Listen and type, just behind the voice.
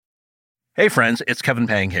Hey friends, it's Kevin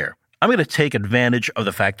Pang here. I'm going to take advantage of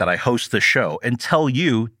the fact that I host this show and tell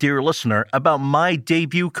you, dear listener, about my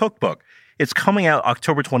debut cookbook. It's coming out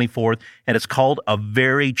October 24th, and it's called A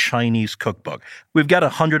Very Chinese Cookbook. We've got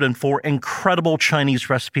 104 incredible Chinese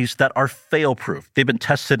recipes that are fail-proof. They've been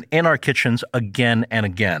tested in our kitchens again and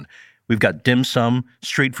again. We've got dim sum,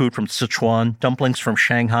 street food from Sichuan, dumplings from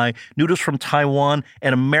Shanghai, noodles from Taiwan,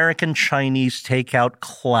 and American Chinese takeout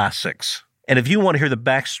classics. And if you want to hear the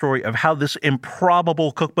backstory of how this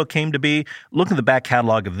improbable cookbook came to be, look in the back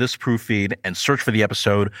catalog of this proof feed and search for the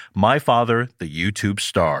episode, My Father, the YouTube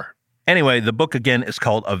Star. Anyway, the book again is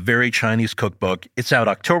called A Very Chinese Cookbook. It's out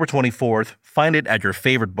October 24th. Find it at your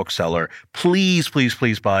favorite bookseller. Please, please,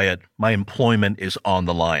 please buy it. My employment is on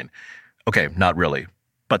the line. Okay, not really,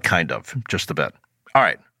 but kind of, just a bit. All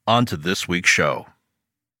right, on to this week's show.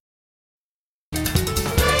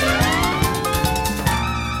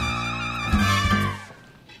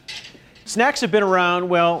 Snacks have been around,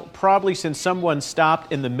 well, probably since someone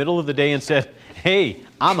stopped in the middle of the day and said, "Hey,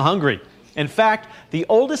 I'm hungry." In fact, the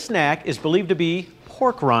oldest snack is believed to be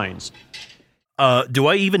pork rinds. Do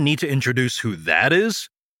I even need to introduce who that is?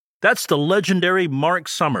 That's the legendary Mark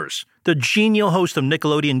Summers, the genial host of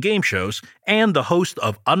Nickelodeon game shows and the host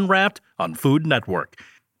of Unwrapped on Food Network.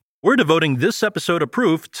 We're devoting this episode of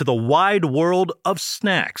Proof to the wide world of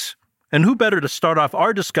snacks. And who better to start off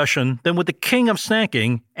our discussion than with the king of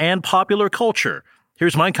snacking and popular culture?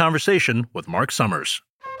 Here's my conversation with Mark Summers.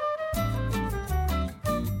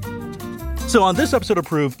 So on this episode of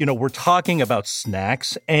Proof, we're talking about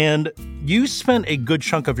snacks, and you spent a good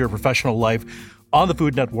chunk of your professional life on the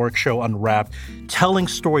Food Network show Unwrapped telling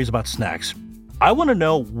stories about snacks. I want to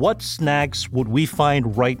know, what snacks would we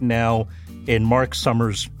find right now in Mark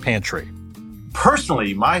Summers' pantry?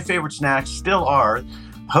 Personally, my favorite snacks still are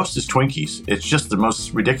Hostess Twinkies. It's just the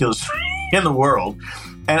most ridiculous in the world.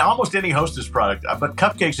 And almost any Hostess product, but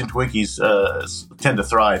cupcakes and Twinkies tend to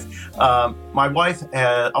thrive. My wife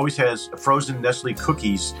always has frozen Nestle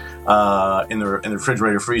cookies in the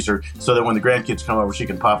refrigerator freezer, so that when the grandkids come over, she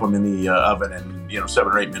can pop them in the oven, and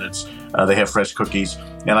 7 or 8 minutes they have fresh cookies.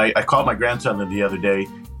 And I called my grandson the other day,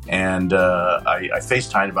 and I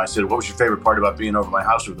FaceTimed him. I said, "What was your favorite part about being over my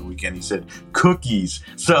house over the weekend?" He said, "Cookies."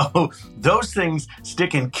 So those things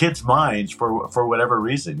stick in kids' minds for whatever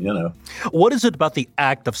reason, What is it about the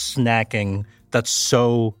act of snacking that's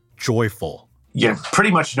so joyful? You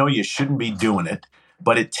pretty much know you shouldn't be doing it,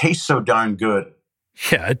 but it tastes so darn good.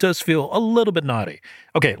 Yeah, it does feel a little bit naughty.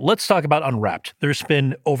 Okay, let's talk about Unwrapped. There's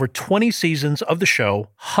been over 20 seasons of the show,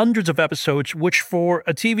 hundreds of episodes, which for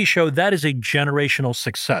a TV show, that is a generational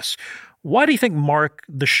success. Why do you think, Mark,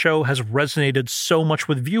 the show has resonated so much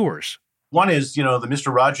with viewers? One is, the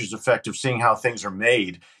Mr. Rogers effect of seeing how things are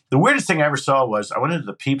made. The weirdest thing I ever saw was I went into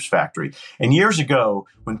the Peeps factory. And years ago,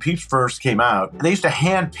 when Peeps first came out, they used to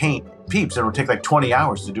hand paint Peeps. And it would take like 20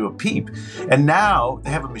 hours to do a Peep. And now they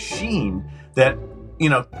have a machine that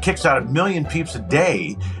kicks out 1 million Peeps a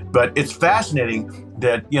day. But it's fascinating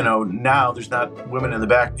that, now there's not women in the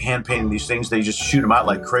back hand painting these things. They just shoot them out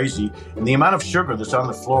like crazy. And the amount of sugar that's on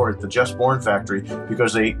the floor at the Just Born factory,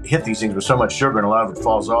 because they hit these things with so much sugar and a lot of it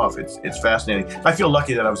falls off, it's fascinating. I feel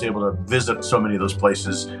lucky that I was able to visit so many of those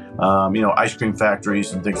places, ice cream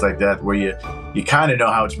factories and things like that, where you kind of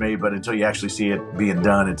know how it's made, but until you actually see it being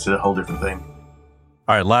done, it's a whole different thing.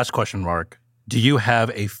 All right, last question, Mark. Do you have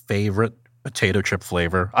a favorite potato chip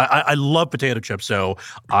flavor? I love potato chips, so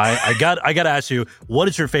I got to ask you, what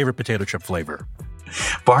is your favorite potato chip flavor?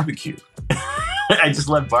 Barbecue. I just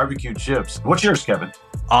love barbecue chips. What's yours, Kevin?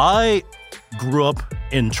 I grew up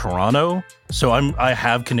in Toronto, so I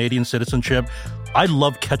have Canadian citizenship. I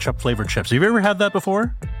love ketchup flavored chips. Have you ever had that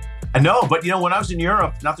before? No, but when I was in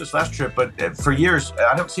Europe, not this last trip, but for years,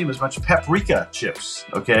 I don't see as much paprika chips,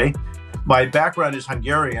 okay? My background is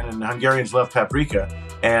Hungarian, and Hungarians love paprika.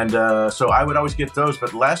 And so I would always get those.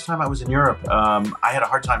 But last time I was in Europe, I had a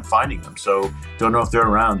hard time finding them. So don't know if they're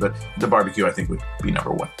around. But the barbecue, I think, would be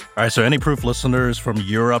number one. All right. So any Proof listeners from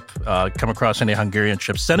Europe come across any Hungarian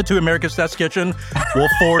chips, send it to America's Test Kitchen. We'll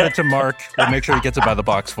forward it to Mark. We'll make sure he gets it by the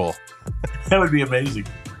box full. That would be amazing.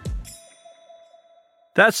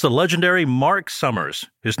 That's the legendary Mark Summers.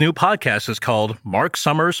 His new podcast is called Mark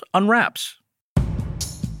Summers Unwraps.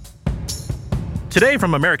 Today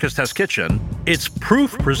from America's Test Kitchen, it's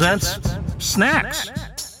Proof presents Snacks.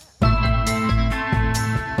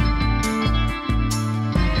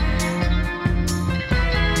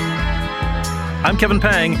 I'm Kevin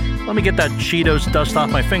Pang. Let me get that Cheetos dust off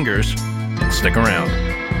my fingers and stick around.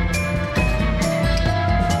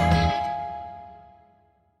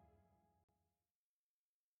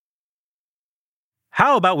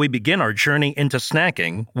 How about we begin our journey into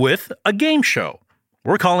snacking with a game show?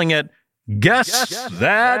 We're calling it Guess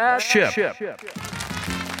That Chip.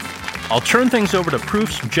 I'll turn things over to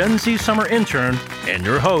Proof's Gen Z summer intern and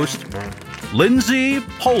your host, Lindsay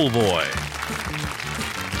Polvoy.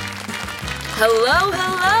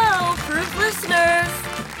 Hello, Proof listeners!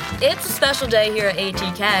 It's a special day here at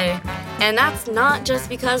ATK, and that's not just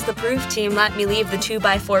because the Proof team let me leave the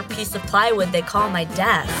 2x4 piece of plywood they call my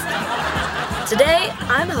desk. Today,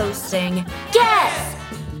 I'm hosting Guess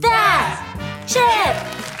That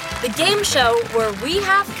Chip, the game show where we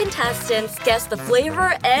have contestants guess the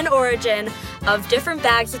flavor and origin of different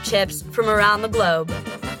bags of chips from around the globe.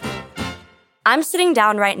 I'm sitting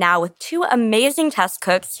down right now with two amazing test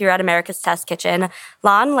cooks here at America's Test Kitchen,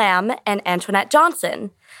 Lon Lamb and Antoinette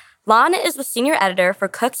Johnson. Lon is the senior editor for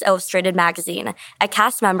Cooks Illustrated magazine, a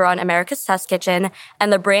cast member on America's Test Kitchen,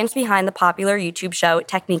 and the brains behind the popular YouTube show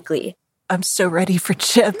Techniquely. I'm so ready for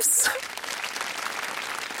chips.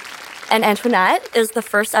 And Antoinette is the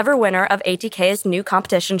first ever winner of ATK's new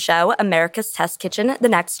competition show, America's Test Kitchen, The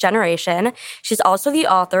Next Generation. She's also the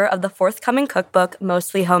author of the forthcoming cookbook,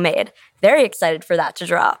 Mostly Homemade. Very excited for that to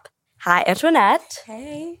drop. Hi, Antoinette.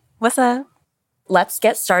 Hey. What's up? Let's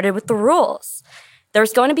get started with the rules.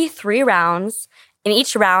 There's going to be 3 rounds. In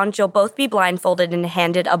each round, you'll both be blindfolded and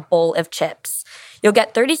handed a bowl of chips. You'll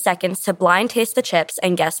get 30 seconds to blind taste the chips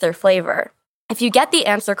and guess their flavor. If you get the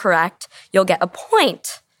answer correct, you'll get a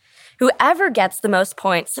point. Whoever gets the most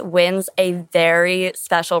points wins a very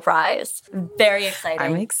special prize. Very exciting.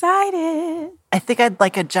 I'm excited. I think I'd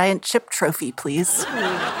like a giant chip trophy, please.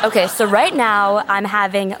 Okay, so right now I'm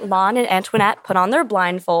having Lon and Antoinette put on their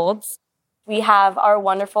blindfolds. We have our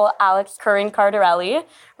wonderful Alex Curran Cardarelli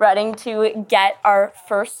ready to get our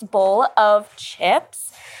first bowl of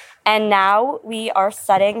chips. And now we are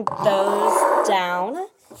setting those down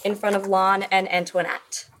in front of Lon and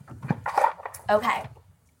Antoinette. Okay.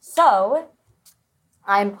 So,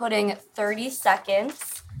 I'm putting 30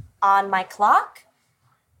 seconds on my clock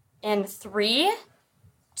in 3,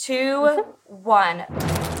 2, 1.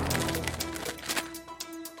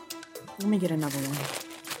 Let me get another one.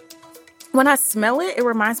 When I smell it, it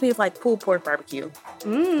reminds me of like pulled pork barbecue.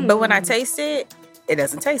 But when I taste it, it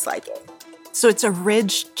doesn't taste like it. So it's a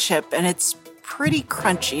ridge chip, and it's pretty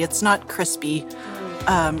crunchy. It's not crispy.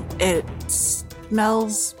 It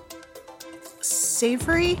smells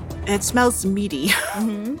savory. It smells meaty.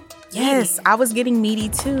 Mm-hmm. Yes, I was getting meaty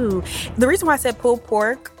too. The reason why I said pulled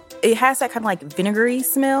pork, it has that kind of like vinegary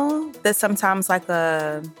smell that sometimes like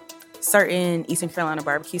a certain Eastern Carolina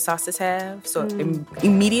barbecue sauces have. So it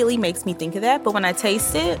immediately makes me think of that. But when I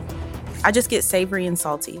taste it, I just get savory and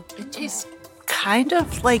salty. It tastes kind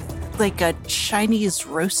of like a Chinese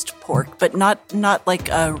roast pork, but not like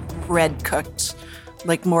a red cooked,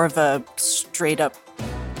 like more of a straight up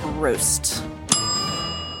roast.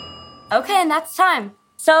 Okay, and that's time.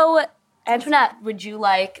 So, Antoinette, would you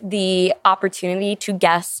like the opportunity to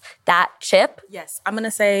guess that chip? Yes, I'm going to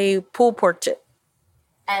say pulled pork chip.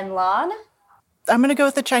 And Lon? I'm going to go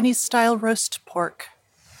with the Chinese style roast pork.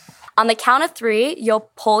 On the count of 3, you'll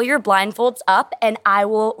pull your blindfolds up and I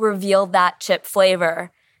will reveal that chip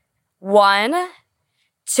flavor. 1,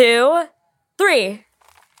 2, 3.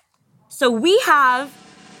 So we have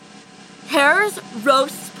Hare's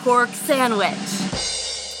roast pork sandwich. I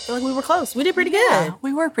feel like we were close. We did pretty good. Yeah,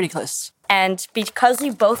 we were pretty close. And because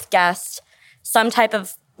you both guessed some type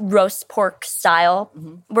of roast pork style,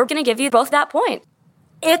 we're going to give you both that point.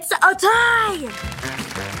 It's a tie!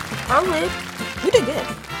 Probably. You did good.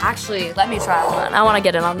 Actually, let me try one. I want to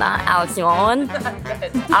get in on that. Alex, you want one?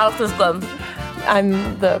 Alex is them.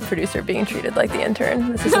 I'm the producer being treated like the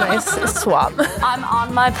intern. This is a nice swap. I'm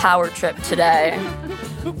on my power trip today.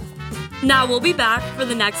 Now we'll be back for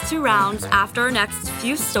the next 2 rounds after our next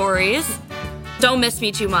few stories. Don't miss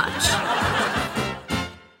me too much.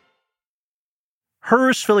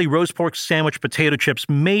 Herr's Philly roast pork sandwich potato chips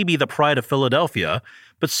may be the pride of Philadelphia,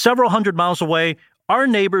 but several hundred miles away, our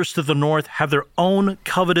neighbors to the north have their own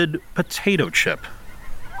coveted potato chip.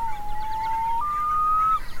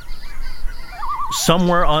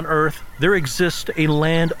 Somewhere on Earth, there exists a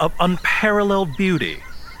land of unparalleled beauty.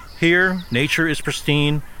 Here, nature is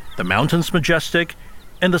pristine, the mountains majestic,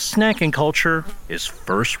 and the snacking culture is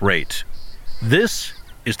first-rate. This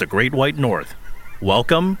is the Great White North.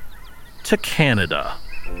 Welcome to Canada.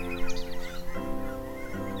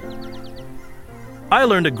 I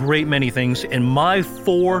learned a great many things in my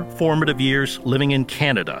 4 formative years living in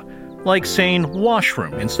Canada, like saying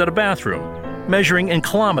washroom instead of bathroom, measuring in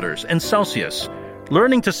kilometers and Celsius,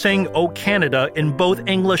 learning to sing O Canada in both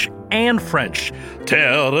English and French.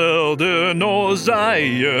 Terre de nos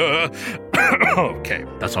aïeux. Okay,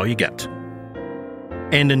 that's all you get.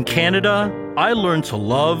 And in Canada, I learned to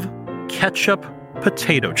love ketchup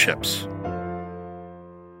potato chips.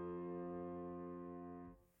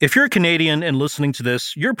 If you're a Canadian and listening to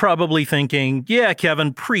this, you're probably thinking, yeah,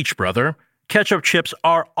 Kevin, preach, brother. Ketchup chips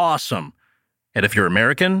are awesome. And if you're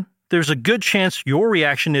American, there's a good chance your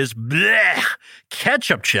reaction is, bleh,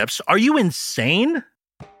 ketchup chips? Are you insane?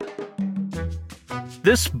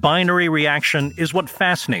 This binary reaction is what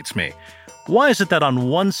fascinates me. Why is it that on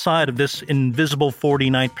one side of this invisible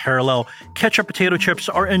 49th parallel, ketchup potato chips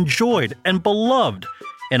are enjoyed and beloved,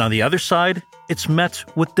 and on the other side, it's met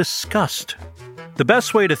with disgust? The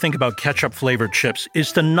best way to think about ketchup-flavored chips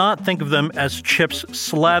is to not think of them as chips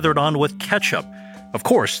slathered on with ketchup. Of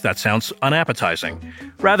course, that sounds unappetizing.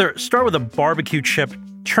 Rather, start with a barbecue chip,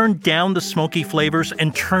 turn down the smoky flavors,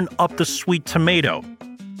 and turn up the sweet tomato.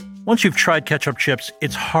 Once you've tried ketchup chips,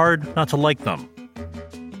 it's hard not to like them.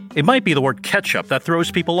 It might be the word ketchup that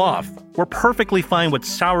throws people off. We're perfectly fine with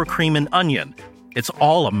sour cream and onion. It's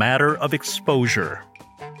all a matter of exposure.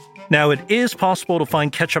 Now, it is possible to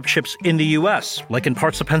find ketchup chips in the US, like in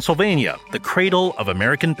parts of Pennsylvania, the cradle of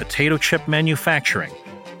American potato chip manufacturing.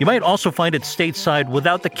 You might also find it stateside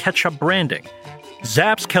without the ketchup branding.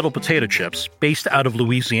 Zapp's Kettle Potato Chips, based out of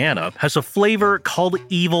Louisiana, has a flavor called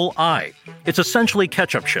Evil Eye. It's essentially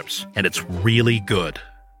ketchup chips, and it's really good.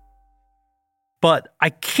 But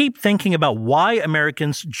I keep thinking about why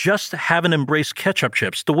Americans just haven't embraced ketchup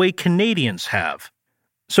chips the way Canadians have.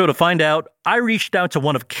 So to find out, I reached out to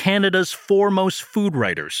one of Canada's foremost food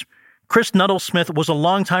writers. Chris Nuttall-Smith was a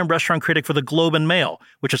longtime restaurant critic for the Globe and Mail,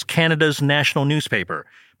 which is Canada's national newspaper.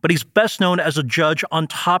 But he's best known as a judge on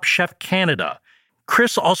Top Chef Canada.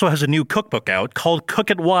 Chris also has a new cookbook out called Cook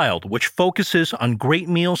It Wild, which focuses on great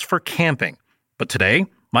meals for camping. But today,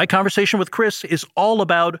 my conversation with Chris is all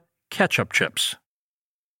about ketchup chips.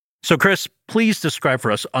 So Chris, please describe for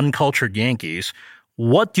us uncultured Yankees,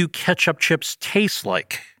 what do ketchup chips taste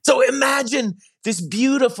like? So imagine this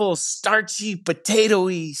beautiful, starchy,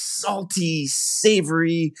 potatoey, salty,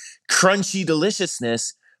 savory, crunchy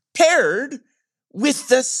deliciousness paired with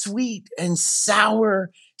the sweet and sour,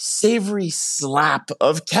 savory slap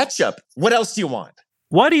of ketchup. What else do you want?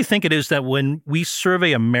 Why do you think it is that when we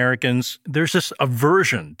survey Americans, there's this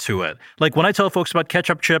aversion to it? Like when I tell folks about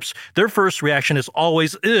ketchup chips, their first reaction is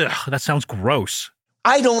always, ugh, that sounds gross.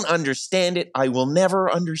 I don't understand it. I will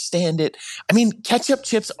never understand it. I mean, ketchup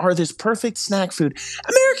chips are this perfect snack food.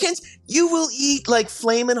 Americans, you will eat like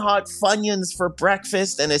flamin' hot Funyuns for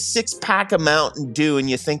breakfast and a 6-pack of Mountain Dew, and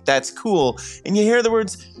you think that's cool. And you hear the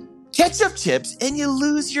words ketchup chips, and you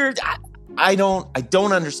lose your... I don't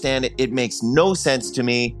understand it. It makes no sense to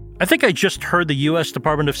me. I think I just heard the U.S.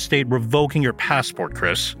 Department of State revoking your passport,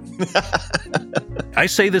 Chris. I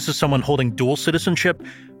say this as someone holding dual citizenship,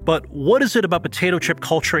 but what is it about potato chip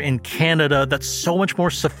culture in Canada that's so much more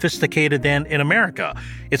sophisticated than in America?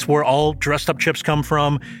 It's where all dressed up chips come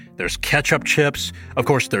from. There's ketchup chips. Of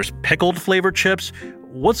course, there's pickled flavored chips.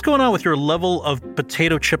 What's going on with your level of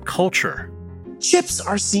potato chip culture? Chips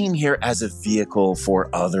are seen here as a vehicle for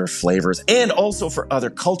other flavors and also for other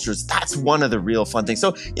cultures. That's one of the real fun things.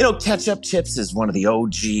 So, ketchup chips is one of the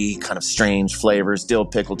OG kind of strange flavors, dill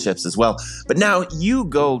pickle chips as well. But now you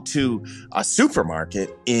go to a supermarket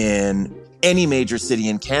in any major city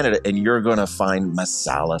in Canada and you're going to find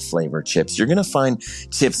masala flavored chips. You're going to find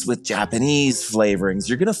chips with Japanese flavorings.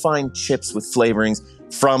 You're going to find chips with flavorings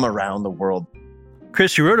from around the world.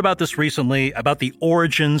 Chris, you wrote about this recently, about the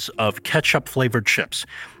origins of ketchup-flavored chips.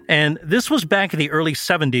 And this was back in the early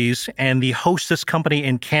 70s and the Hostess company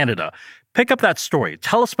in Canada. Pick up that story.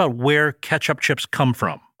 Tell us about where ketchup chips come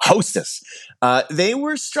from. Hostess. They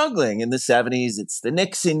were struggling in the 70s. It's the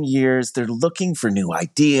Nixon years. They're looking for new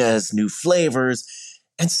ideas, new flavors.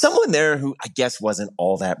 And someone there who I guess wasn't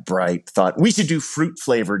all that bright thought we should do fruit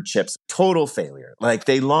flavored chips. Total failure. Like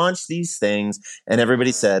they launched these things and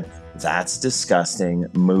everybody said, that's disgusting.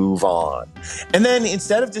 Move on. And then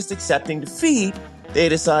instead of just accepting defeat, they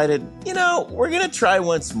decided, we're going to try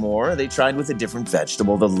once more. They tried with a different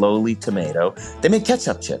vegetable, the lowly tomato. They made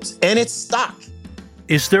ketchup chips and it stuck.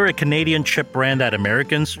 Is there a Canadian chip brand that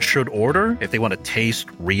Americans should order if they want to taste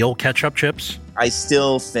real ketchup chips? I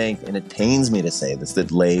still think, and it pains me to say this,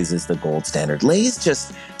 that Lay's is the gold standard. Lay's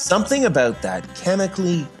just something about that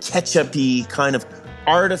chemically ketchup-y kind of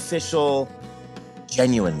artificial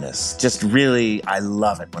genuineness. Just really, I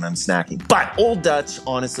love it when I'm snacking. But Old Dutch,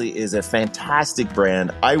 honestly, is a fantastic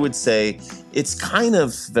brand. I would say it's kind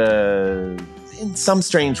of in some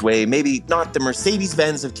strange way, maybe not the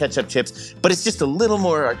Mercedes-Benz of ketchup chips, but it's just a little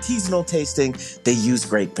more artisanal tasting. They use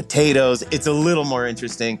great potatoes. It's a little more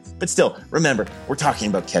interesting. But still, remember, we're talking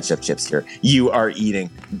about ketchup chips here. You are eating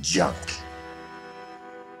junk.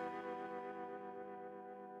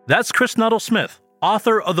 That's Chris Nuttall-Smith,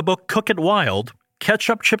 author of the book Cook It Wild,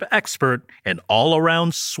 ketchup chip expert, and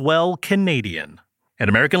all-around swell Canadian. And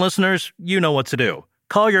American listeners, you know what to do.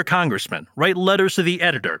 Call your congressman, write letters to the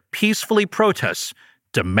editor, peacefully protest,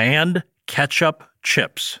 demand ketchup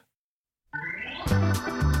chips.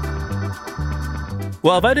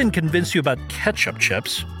 Well, if I didn't convince you about ketchup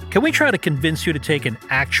chips, can we try to convince you to take an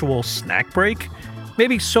actual snack break?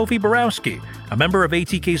 Maybe Sophie Borowski, a member of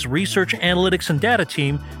ATK's research, analytics, and data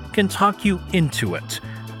team, can talk you into it.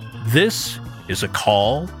 This is a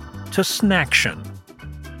call to snaction.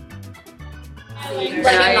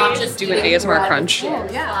 Not just do an ASMR crunch.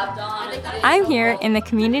 I'm here in the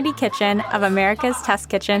community kitchen of America's Test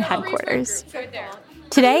Kitchen headquarters.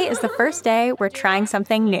 Today is the first day we're trying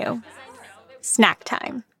something new. Snack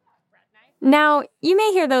time. Now, you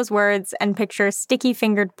may hear those words and picture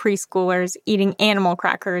sticky-fingered preschoolers eating animal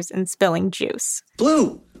crackers and spilling juice.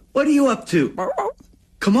 Blue, what are you up to?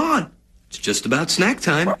 Come on, it's just about snack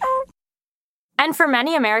time. And for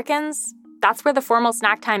many Americans, that's where the formal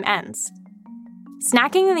snack time ends.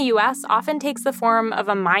 Snacking in the U.S. often takes the form of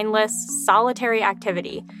a mindless, solitary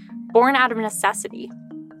activity, born out of necessity.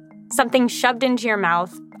 Something shoved into your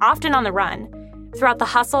mouth, often on the run, throughout the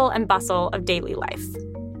hustle and bustle of daily life.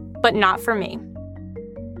 But not for me.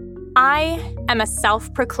 I am a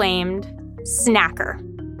self-proclaimed snacker.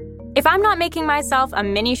 If I'm not making myself a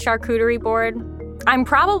mini charcuterie board, I'm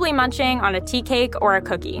probably munching on a tea cake or a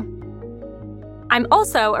cookie. I'm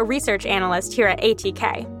also a research analyst here at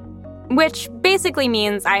ATK, which basically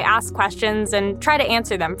means I ask questions and try to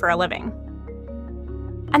answer them for a living.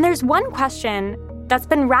 And there's one question that's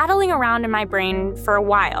been rattling around in my brain for a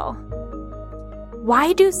while.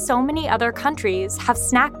 Why do so many other countries have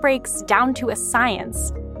snack breaks down to a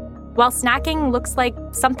science, while snacking looks like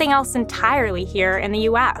something else entirely here in the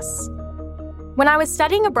US? When I was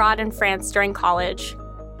studying abroad in France during college,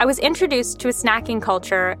 I was introduced to a snacking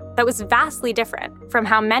culture that was vastly different from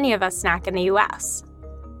how many of us snack in the US.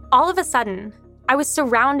 All of a sudden, I was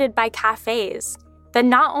surrounded by cafes that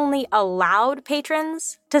not only allowed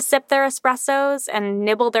patrons to sip their espressos and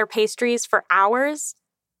nibble their pastries for hours,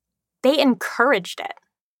 they encouraged it.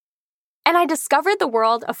 And I discovered the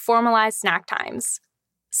world of formalized snack times,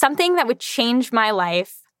 something that would change my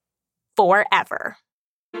life forever.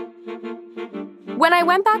 When I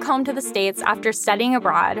went back home to the States after studying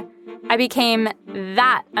abroad, I became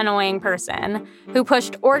that annoying person who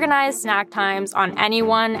pushed organized snack times on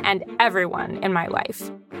anyone and everyone in my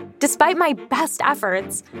life. Despite my best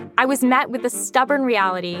efforts, I was met with the stubborn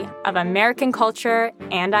reality of American culture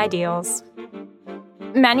and ideals.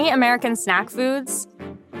 Many American snack foods,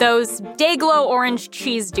 those day-glow orange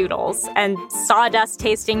cheese doodles and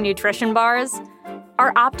sawdust-tasting nutrition bars,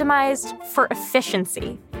 are optimized for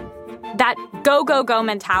efficiency. That go-go-go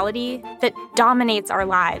mentality that dominates our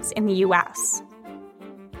lives in the US.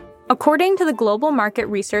 According to the global market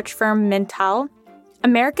research firm Mintel,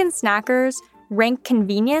 American snackers rank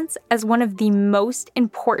convenience as one of the most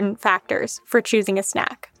important factors for choosing a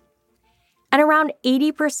snack. And around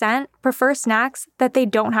 80% prefer snacks that they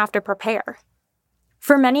don't have to prepare.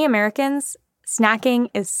 For many Americans, snacking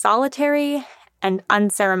is solitary and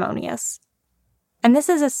unceremonious. And this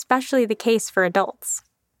is especially the case for adults.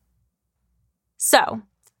 So,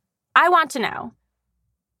 I want to know,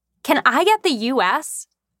 can I get the US,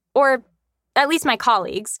 or at least my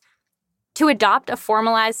colleagues, to adopt a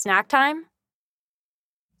formalized snack time?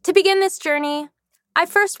 To begin this journey, I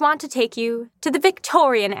first want to take you to the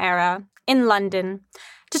Victorian era in London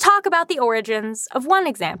to talk about the origins of one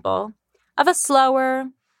example of a slower,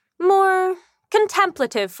 more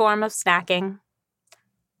contemplative form of snacking: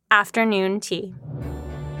 afternoon tea.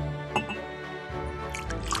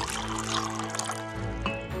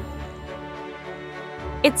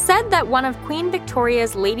 It's said that one of Queen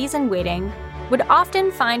Victoria's ladies-in-waiting would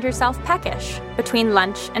often find herself peckish between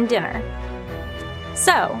lunch and dinner.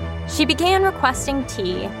 So, she began requesting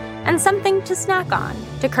tea and something to snack on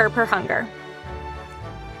to curb her hunger.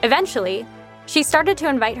 Eventually, she started to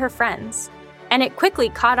invite her friends, and it quickly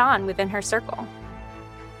caught on within her circle.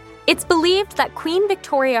 It's believed that Queen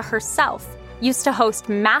Victoria herself used to host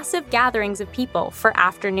massive gatherings of people for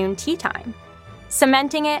afternoon tea time,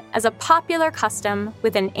 cementing it as a popular custom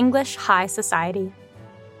within English high society.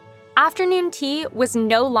 Afternoon tea was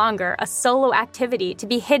no longer a solo activity to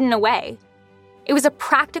be hidden away. It was a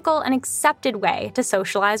practical and accepted way to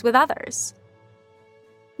socialize with others.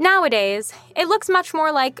 Nowadays, it looks much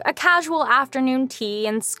more like a casual afternoon tea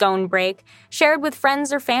and scone break shared with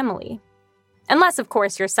friends or family. Unless, of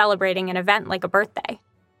course, you're celebrating an event like a birthday.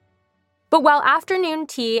 But while afternoon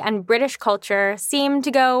tea and British culture seem to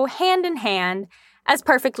go hand in hand as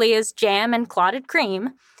perfectly as jam and clotted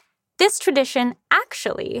cream, this tradition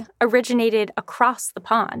actually originated across the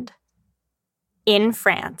pond. In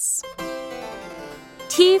France.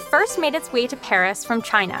 Tea first made its way to Paris from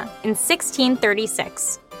China in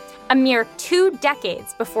 1636, a mere 2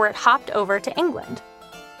 decades before it hopped over to England.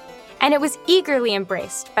 And it was eagerly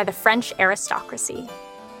embraced by the French aristocracy.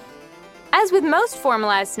 As with most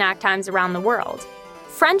formalized snack times around the world,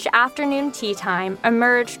 French afternoon tea time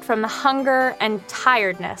emerged from the hunger and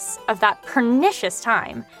tiredness of that pernicious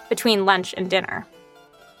time between lunch and dinner.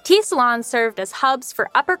 Tea salons served as hubs for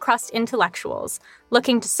upper-crust intellectuals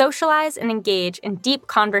looking to socialize and engage in deep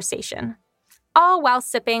conversation, all while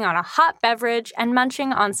sipping on a hot beverage and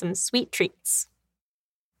munching on some sweet treats.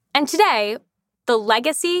 And today, the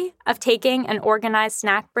legacy of taking an organized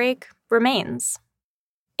snack break remains.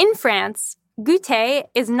 In France, goûter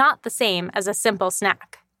is not the same as a simple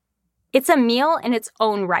snack. It's a meal in its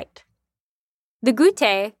own right. The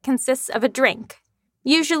goûter consists of a drink,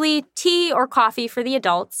 usually tea or coffee for the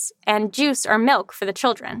adults and juice or milk for the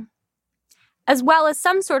children, as well as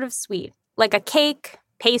some sort of sweet, like a cake,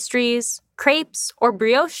 pastries, crepes, or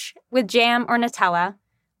brioche with jam or Nutella,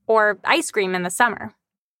 or ice cream in the summer.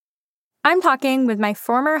 I'm talking with my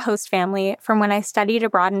former host family from when I studied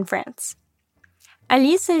abroad in France.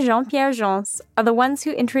 Alice and Jean-Pierre Jeance are the ones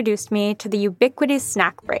who introduced me to the ubiquitous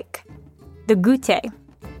snack break, the goûter.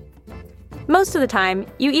 Most of the time,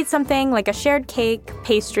 you eat something like a shared cake,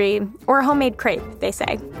 pastry, or a homemade crepe, they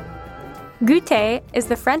say. Goûter is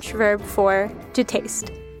the French verb for to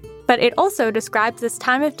taste, but it also describes this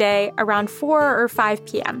time of day around 4 or 5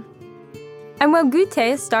 p.m. And while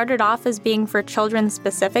goûter started off as being for children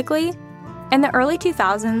specifically, in the early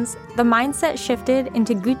 2000s, the mindset shifted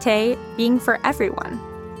into goûter being for everyone.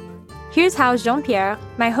 Here's how Jean-Pierre,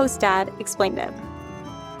 my host dad, explained it.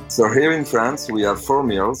 So here in France, we have 4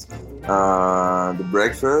 meals, the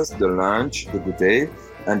breakfast, the lunch, the goûter,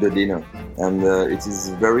 and the dinner. And it is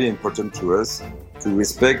very important to us to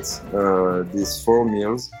respect these 4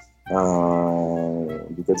 meals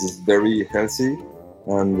because it's very healthy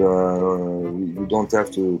and you don't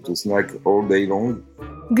have to snack all day long.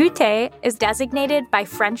 Goûter is designated by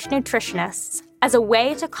French nutritionists as a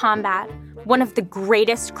way to combat one of the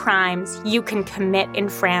greatest crimes you can commit in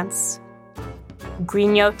France: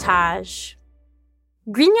 grignotage.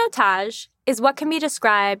 Grignotage is what can be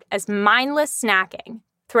described as mindless snacking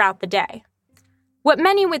throughout the day, what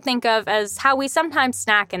many would think of as how we sometimes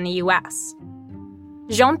snack in the U.S.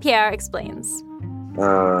 Jean-Pierre explains.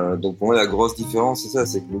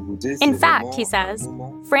 In fact, he says,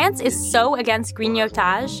 France is so against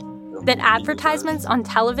grignotage that advertisements on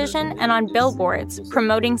television and on billboards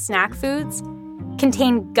promoting snack foods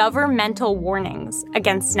contain governmental warnings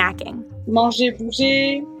against snacking. Manger,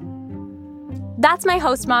 bouger. That's my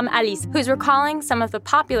host mom, Alice, who's recalling some of the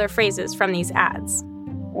popular phrases from these ads.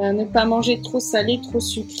 Ne pas manger trop salé, trop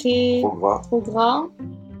sucré, trop gras.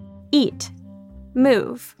 Eat.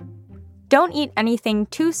 Move. Don't eat anything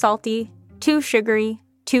too salty, too sugary,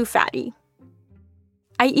 too fatty.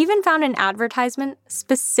 I even found an advertisement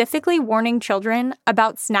specifically warning children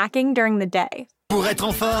about snacking during the day. Pour être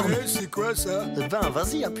en forme. C'est quoi ça? Ben,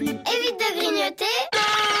 vas-y, appuie. Évite de grignoter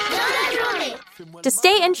dans la journée. To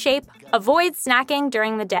stay in shape, avoid snacking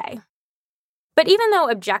during the day. But even though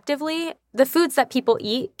objectively, the foods that people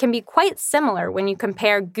eat can be quite similar when you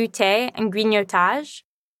compare goûter and grignotage,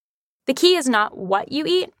 the key is not what you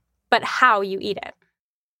eat, but how you eat it.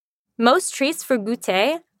 Most treats for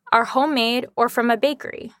goûter are homemade or from a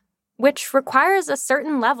bakery, which requires a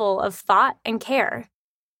certain level of thought and care.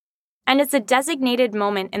 And it's a designated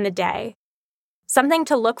moment in the day, something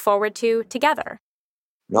to look forward to together.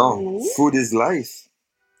 No, food is life.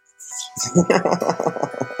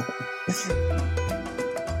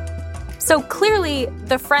 So clearly,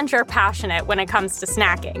 the French are passionate when it comes to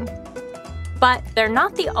snacking. But they're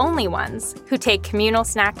not the only ones who take communal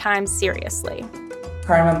snack time seriously.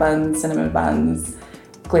 Cardamom buns, cinnamon buns,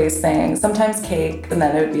 glazed things, sometimes cake, and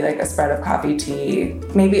then it would be like a spread of coffee, tea,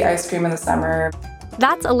 maybe ice cream in the summer.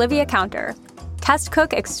 That's Olivia Counter, test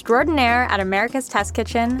cook extraordinaire at America's Test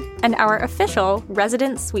Kitchen and our official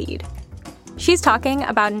resident Swede. She's talking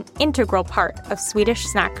about an integral part of Swedish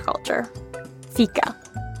snack culture, fika.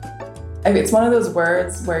 It's one of those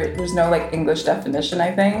words where there's no English definition,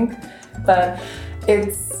 I think. But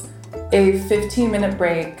it's a 15-minute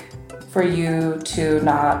break for you to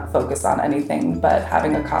not focus on anything but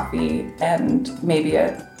having a coffee and maybe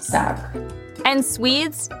a snack. And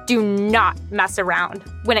Swedes do not mess around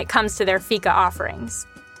when it comes to their fika offerings.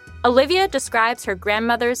 Olivia describes her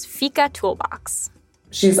grandmother's fika toolbox.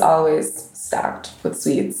 She's always stacked with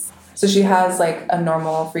sweets. So she has like a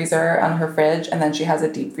normal freezer on her fridge, and then she has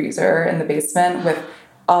a deep freezer in the basement with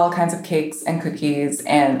all kinds of cakes and cookies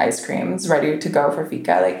and ice creams ready to go for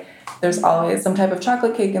fika. Like there's always some type of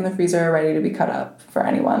chocolate cake in the freezer ready to be cut up for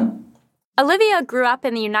anyone. Olivia grew up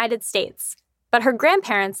in the United States, but her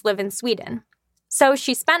grandparents live in Sweden. So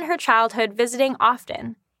she spent her childhood visiting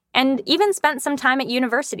often, and even spent some time at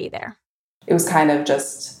university there. It was kind of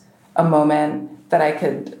just a moment that I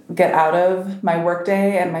could get out of my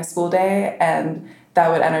workday and my school day, and that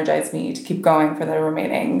would energize me to keep going for the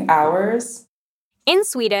remaining hours. In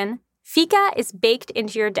Sweden, fika is baked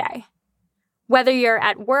into your day. Whether you're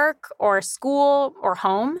at work or school or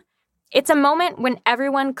home, it's a moment when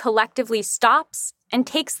everyone collectively stops and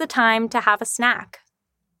takes the time to have a snack.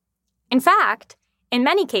 In fact, in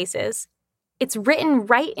many cases, it's written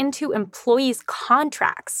right into employees'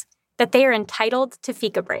 contracts that they are entitled to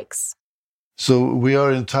fika breaks. So we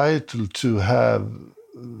are entitled to have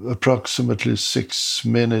approximately 6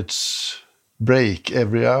 minutes break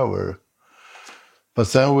every hour.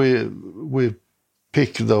 But then we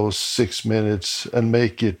pick those 6 minutes and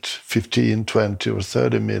make it 15, 20 or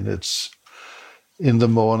 30 minutes in the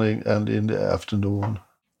morning and in the afternoon.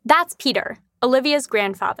 That's Peter, Olivia's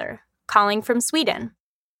grandfather, calling from Sweden.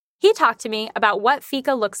 He talked to me about what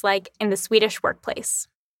fika looks like in the Swedish workplace.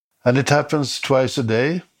 And it happens twice a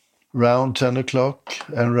day, around 10 o'clock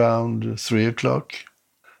and around 3 o'clock.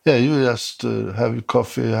 Yeah, you just have a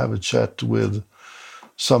coffee, have a chat with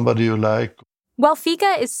somebody you like. While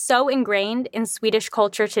fika is so ingrained in Swedish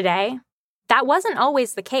culture today, that wasn't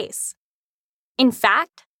always the case. In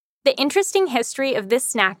fact, the interesting history of this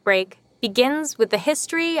snack break begins with the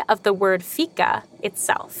history of the word fika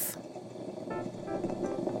itself.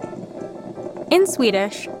 In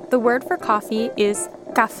Swedish, the word for coffee is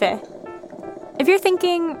kaffe. If you're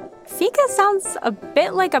thinking, fika sounds a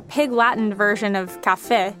bit like a Pig Latin version of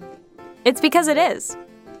café, it's because it is.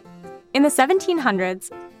 In the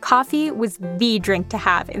 1700s, coffee was the drink to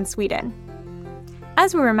have in Sweden.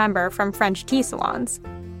 As we remember from French tea salons,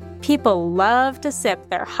 people love to sip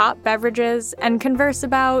their hot beverages and converse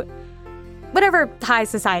about whatever high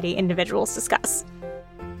society individuals discuss.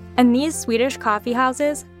 And these Swedish coffee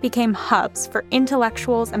houses became hubs for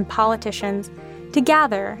intellectuals and politicians to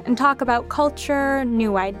gather and talk about culture,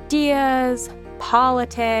 new ideas,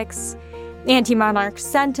 politics, anti-monarch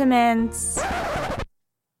sentiments.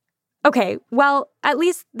 Okay, well, at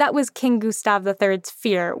least that was King Gustav III's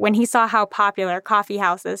fear when he saw how popular coffee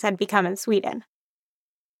houses had become in Sweden.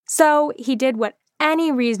 So he did what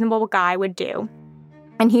any reasonable guy would do,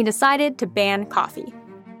 and he decided to ban coffee.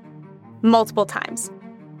 Multiple times.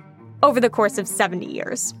 Over the course of 70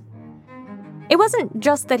 years. It wasn't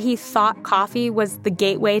just that he thought coffee was the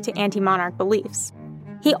gateway to anti-monarch beliefs.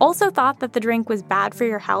 He also thought that the drink was bad for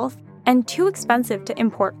your health and too expensive to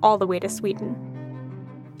import all the way to Sweden.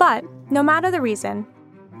 But no matter the reason,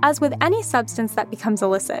 as with any substance that becomes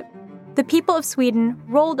illicit, the people of Sweden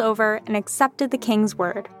rolled over and accepted the king's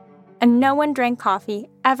word, and no one drank coffee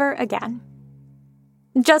ever again.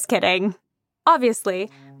 Just kidding. Obviously,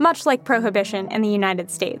 much like prohibition in the United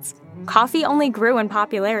States, coffee only grew in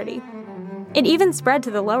popularity. It even spread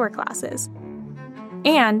to the lower classes.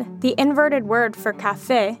 And the inverted word for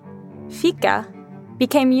café, fika,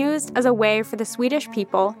 became used as a way for the Swedish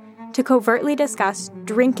people to covertly discuss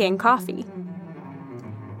drinking coffee.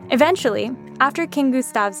 Eventually, after King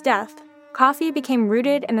Gustav's death, coffee became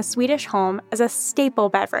rooted in the Swedish home as a staple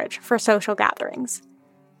beverage for social gatherings.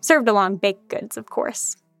 Served along baked goods, of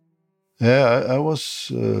course. Yeah, I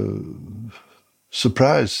was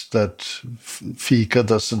surprised that fika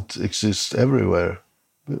doesn't exist everywhere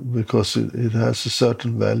because it has a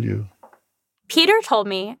certain value. Peter told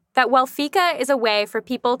me that while fika is a way for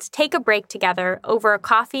people to take a break together over a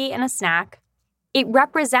coffee and a snack, it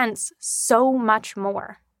represents so much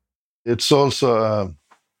more. It's also a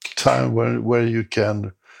time where you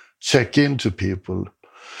can check into people.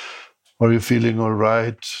 Are you feeling all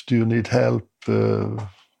right? Do you need help? You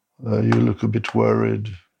look a bit worried.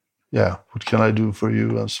 Yeah, what can I do for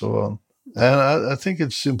you? And so on. And I think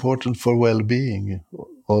it's important for well-being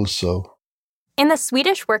also. In the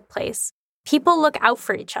Swedish workplace, people look out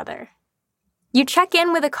for each other. You check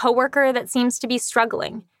in with a coworker that seems to be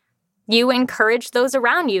struggling. You encourage those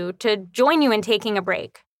around you to join you in taking a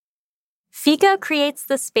break. Fika creates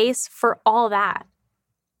the space for all that.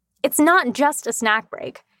 It's not just a snack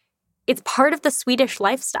break. It's part of the Swedish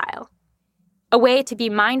lifestyle, a way to be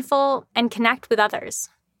mindful and connect with others.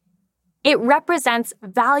 It represents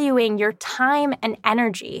valuing your time and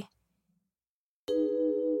energy.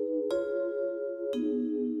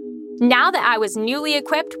 Now that I was newly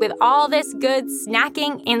equipped with all this good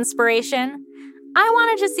snacking inspiration, I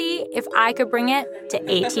wanted to see if I could bring it to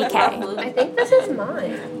ATK. I think this is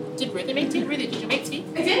mine. Did Ricky make tea? Really? Did you make tea?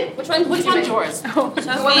 I did. Which one's yours? Oh, the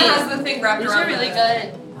one that has the thing wrapped around. These are really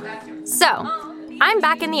good. So, I'm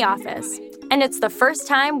back in the office, and it's the first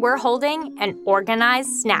time we're holding an organized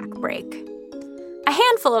snack break. A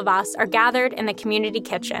handful of us are gathered in the community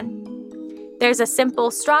kitchen. There's a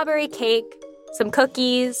simple strawberry cake, some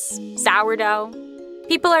cookies, sourdough.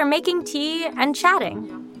 People are making tea and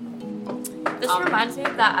chatting. This reminds me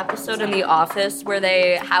of that episode in The Office where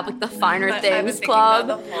they have like the Finer Things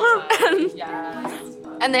Club.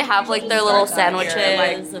 And they have like their little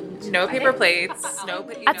sandwiches. No paper plates.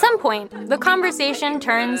 At some point, the conversation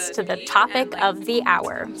turns to the topic of the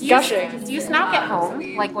hour. Do you snack at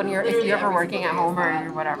home? Like if you're ever working at home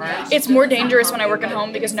or whatever? It's more dangerous when I work at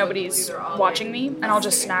home because nobody's watching me, and I'll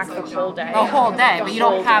just snack the whole day. The whole day, but you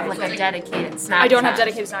don't have like a dedicated snack. I don't have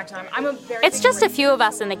dedicated snack time. It's just a few of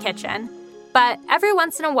us in the kitchen, but every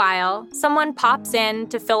once in a while, someone pops in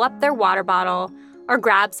to fill up their water bottle or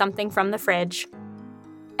grab something from the fridge.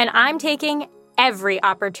 And I'm taking every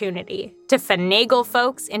opportunity to finagle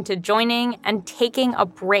folks into joining and taking a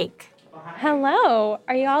break. Hello,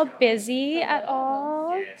 are you all busy at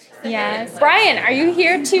all? Yes. Brian, are you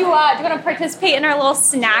here to, do you want to participate in our little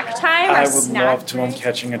snack time? I would love to. I'm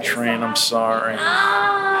catching a train, I'm sorry.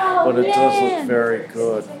 But it does look very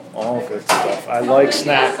good. All good stuff. I like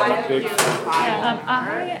snack. I'm a big fan.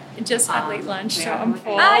 I just had late lunch, so I'm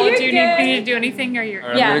full. You're do you need me to do anything? Or you're... All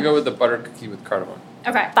right, I'm going to go with the butter cookie with cardamom.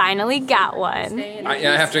 Okay. Finally got one. I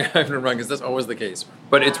have to run because that's always the case.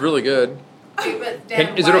 But it's really good.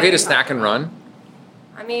 Is it okay to snack and run?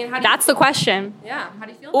 I mean, that's the question. Yeah, how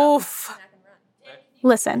do you feel? Oof.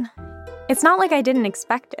 Listen, it's not like I didn't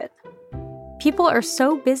expect it. People are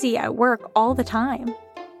so busy at work all the time.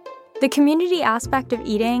 The community aspect of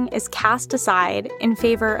eating is cast aside in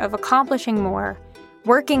favor of accomplishing more,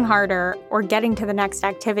 working harder, or getting to the next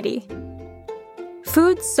activity.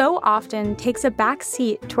 Food so often takes a back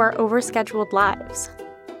seat to our overscheduled lives,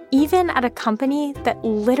 even at a company that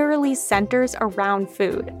literally centers around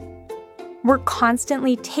food. We're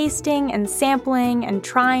constantly tasting and sampling and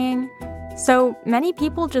trying, so many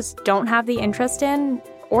people just don't have the interest in,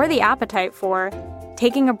 or the appetite for,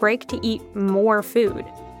 taking a break to eat more food.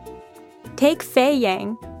 Take Faye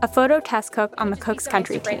Yang, a photo test cook on the Cook's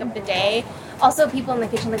Country team. Break of the day. Also, people in the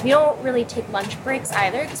kitchen, we don't really take lunch breaks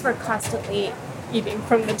either because we're constantly eating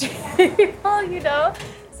from the table,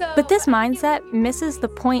 So, but this mindset misses the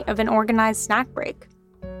point of an organized snack break.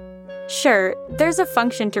 Sure, there's a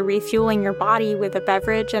function to refueling your body with a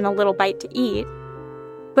beverage and a little bite to eat,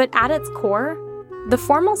 but at its core, the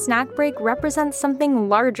formal snack break represents something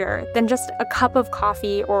larger than just a cup of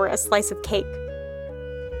coffee or a slice of cake.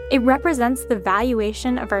 It represents the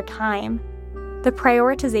valuation of our time, the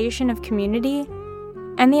prioritization of community,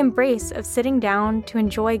 and the embrace of sitting down to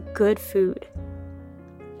enjoy good food.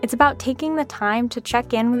 It's about taking the time to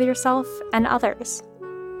check in with yourself and others.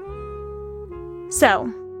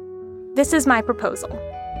 So, this is my proposal.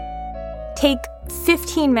 Take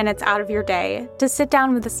 15 minutes out of your day to sit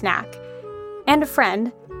down with a snack and a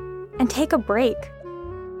friend and take a break.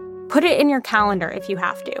 Put it in your calendar if you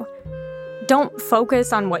have to. Don't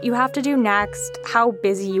focus on what you have to do next, how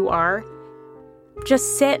busy you are.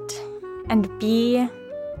 Just sit and be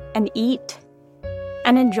and eat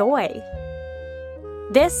and enjoy.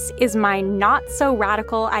 This is my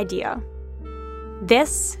not-so-radical idea.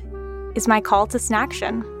 This is my call to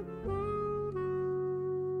snaction.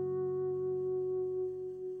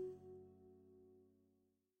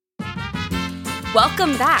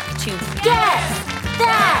 Welcome back to Guess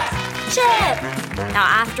That Chip! Now,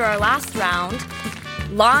 after our last round,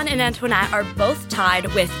 Lon and Antoinette are both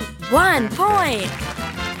tied with 1 point.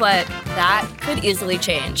 But that could easily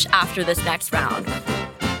change after this next round.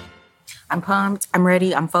 I'm pumped. I'm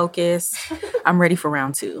ready. I'm focused. I'm ready for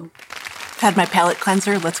round 2. Had my palate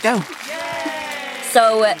cleanser. Let's go.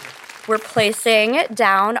 So we're placing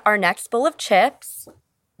down our next bowl of chips.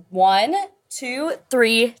 1, 2,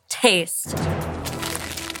 3, taste.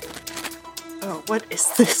 Oh, what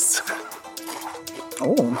is this?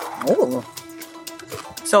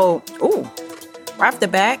 So, right off the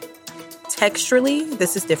bat, texturally,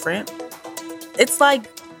 this is different. It's like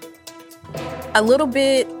a little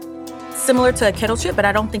bit similar to a kettle chip, but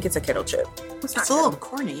I don't think it's a kettle chip. It's a little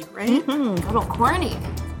corny, right? Mm-hmm. A little corny.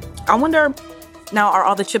 I wonder, now, are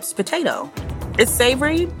all the chips potato? It's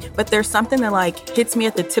savory, but there's something that like hits me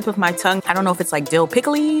at the tip of my tongue. I don't know if it's like dill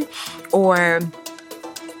pickly or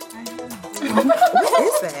what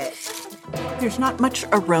is that? There's not much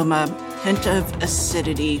aroma, hint of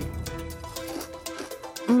acidity.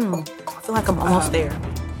 I feel like I'm almost there.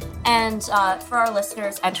 And for our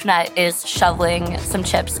listeners, Antoinette is shoveling some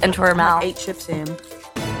chips into her mouth. 8 chips in.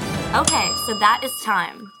 Okay, so that is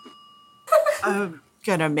time. I'm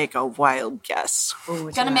gonna make a wild guess.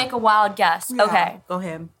 Gonna make a wild guess. Yeah. Okay. Go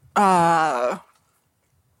ahead.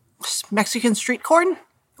 Mexican street corn?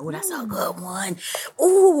 Oh, that's a good one.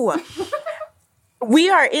 Ooh. We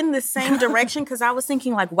are in the same direction because I was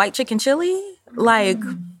thinking like white chicken chili. Like,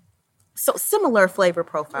 so similar flavor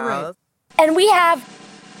profile. Right. And we have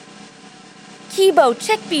Kibo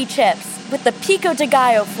chickpea chips with the pico de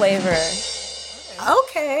gallo flavor.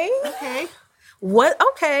 Okay. What?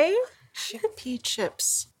 Okay. Chickpea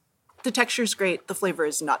chips. The texture's great. The flavor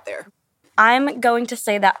is not there. I'm going to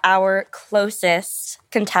say that our closest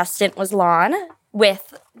contestant was Lon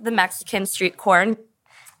with the Mexican street corn.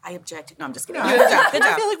 I objected. No, I'm just kidding. No, Good job.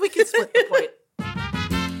 I feel like we can split the point.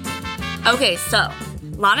 Okay, so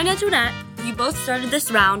Lon and Antoinette, you both started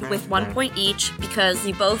this round with 1 point each because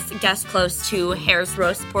you both guessed close to Hare's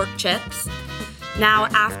roast pork chips. Now,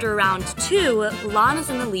 after round 2, Lon is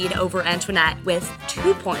in the lead over Antoinette with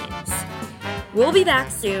 2 points. We'll be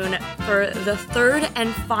back soon for the third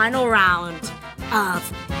and final round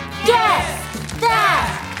of Guess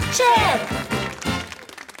That Chip!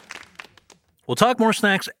 We'll talk more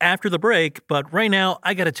snacks after the break, but right now,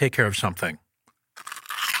 I gotta take care of something.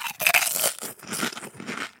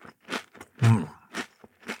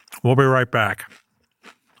 We'll be right back.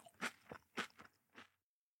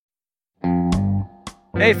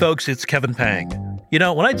 Hey folks, it's Kevin Pang. You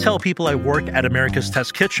know, when I tell people I work at America's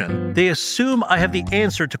Test Kitchen, they assume I have the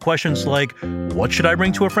answer to questions like, what should I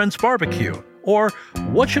bring to a friend's barbecue? Or,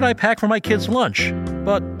 what should I pack for my kid's lunch?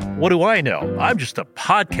 But what do I know? I'm just a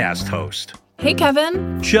podcast host. Hey,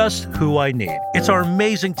 Kevin. Just who I need. It's our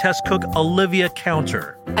amazing test cook, Olivia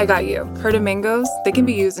Counter. I got you. Heard of mangoes? They can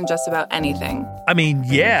be used in just about anything. I mean,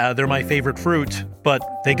 yeah, they're my favorite fruit, but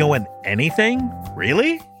they go in anything?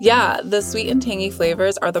 Really? Yeah, the sweet and tangy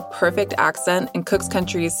flavors are the perfect accent in Cook's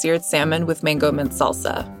Country's seared salmon with mango mint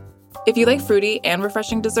salsa. If you like fruity and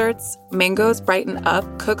refreshing desserts, mangoes brighten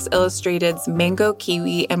up Cook's Illustrated's mango,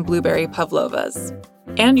 kiwi, and blueberry pavlovas.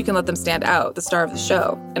 And you can let them stand out, the star of the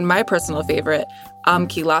show, and my personal favorite,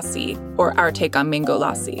 Amki Lassi, or our take on mango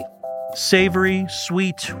lassi. Savory,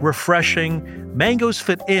 sweet, refreshing, mangoes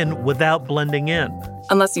fit in without blending in.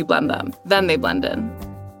 Unless you blend them, then they blend in.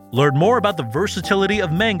 Learn more about the versatility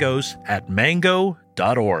of mangoes at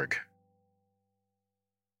mango.org.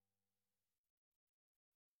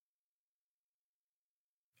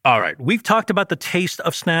 All right, we've talked about the taste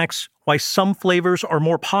of snacks, why some flavors are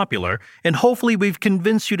more popular, and hopefully we've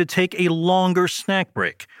convinced you to take a longer snack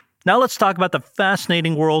break. Now let's talk about the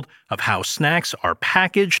fascinating world of how snacks are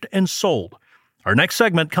packaged and sold. Our next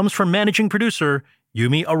segment comes from managing producer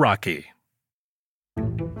Yumi Araki.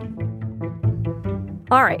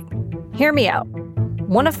 All right, hear me out.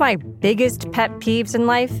 One of my biggest pet peeves in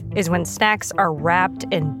life is when snacks are wrapped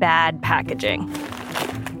in bad packaging.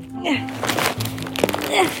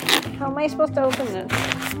 How am I supposed to open this?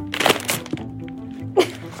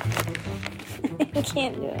 I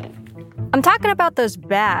can't do it. I'm talking about those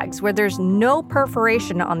bags where there's no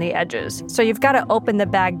perforation on the edges, so you've got to open the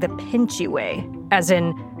bag the pinchy way, as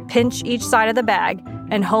in pinch each side of the bag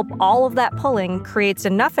and hope all of that pulling creates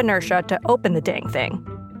enough inertia to open the dang thing.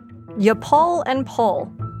 You pull, and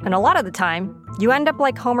a lot of the time, you end up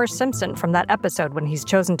like Homer Simpson from that episode when he's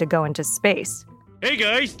chosen to go into space. Hey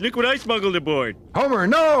guys, look what I smuggled aboard. Homer,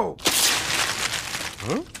 no!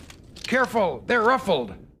 Huh? Careful, they're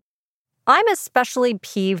ruffled. I'm especially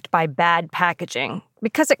peeved by bad packaging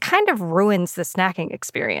because it kind of ruins the snacking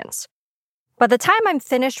experience. By the time I'm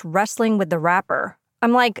finished wrestling with the wrapper,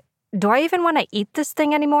 I'm like, do I even want to eat this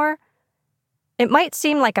thing anymore? It might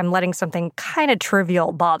seem like I'm letting something kind of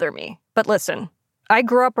trivial bother me, but listen, I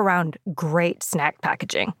grew up around great snack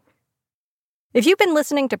packaging. If you've been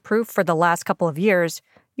listening to Proof for the last couple of years,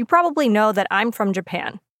 you probably know that I'm from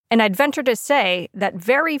Japan, and I'd venture to say that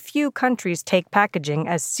very few countries take packaging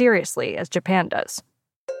as seriously as Japan does.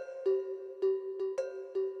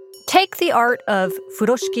 Take the art of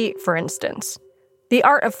furoshiki, for instance. The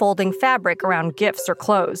art of folding fabric around gifts or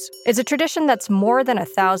clothes is a tradition that's more than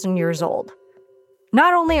 1,000 years old.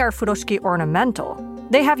 Not only are furoshiki ornamental,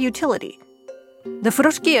 they have utility. The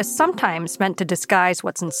furoshiki is sometimes meant to disguise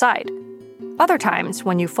what's inside. Other times,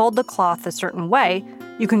 when you fold the cloth a certain way,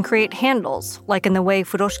 you can create handles, like in the way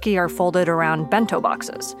furoshiki are folded around bento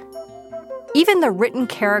boxes. Even the written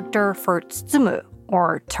character for tsumu,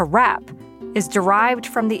 or to wrap, is derived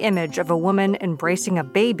from the image of a woman embracing a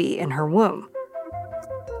baby in her womb.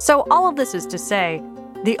 So all of this is to say,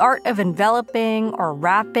 the art of enveloping or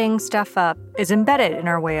wrapping stuff up is embedded in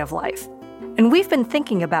our way of life. And we've been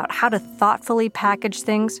thinking about how to thoughtfully package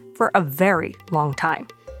things for a very long time.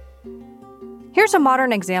 Here's a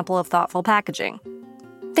modern example of thoughtful packaging.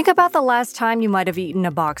 Think about the last time you might have eaten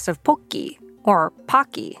a box of pokki, or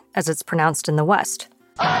paki, as it's pronounced in the West.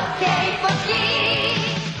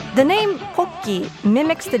 The name pokki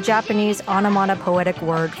mimics the Japanese onomatopoetic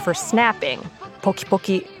word for snapping,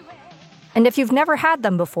 poki-poki. And if you've never had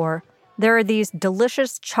them before, there are these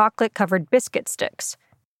delicious chocolate-covered biscuit sticks.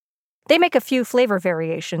 They make a few flavor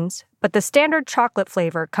variations, but the standard chocolate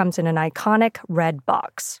flavor comes in an iconic red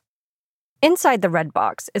box. Inside the red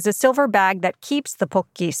box is a silver bag that keeps the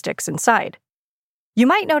pokki sticks inside. You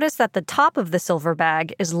might notice that the top of the silver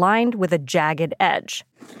bag is lined with a jagged edge.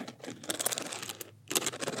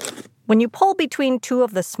 When you pull between two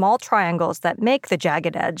of the small triangles that make the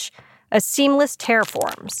jagged edge, a seamless tear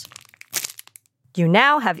forms. You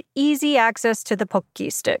now have easy access to the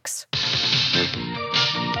pokki sticks.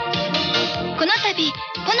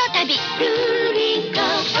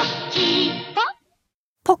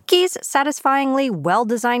 Pokki's satisfyingly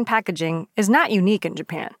well-designed packaging is not unique in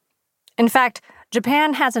Japan. In fact,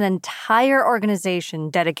 Japan has an entire organization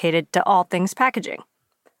dedicated to all things packaging.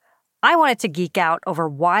 I wanted to geek out over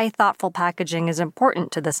why thoughtful packaging is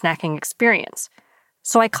important to the snacking experience.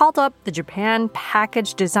 So I called up the Japan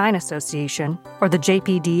Package Design Association, or the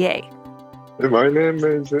JPDA. My name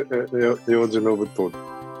is Yoji Nobuto.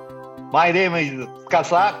 My name is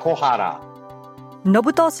Tsukasa Kohara.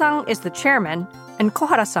 Nobuto-san is the chairman, and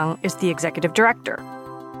Kohara-san is the executive director.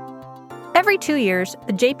 Every 2 years,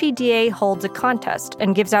 the JPDA holds a contest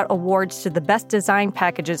and gives out awards to the best design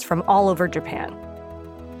packages from all over Japan.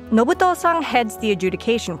 Nobuto-san heads the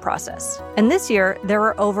adjudication process, and this year there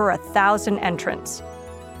are over 1,000 entrants.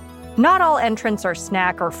 Not all entrants are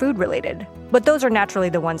snack or food related, but those are naturally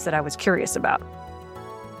the ones that I was curious about.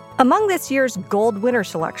 Among this year's gold winner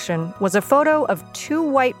selection was a photo of 2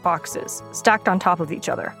 white boxes stacked on top of each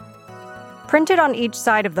other. Printed on each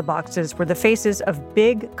side of the boxes were the faces of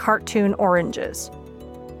big cartoon oranges.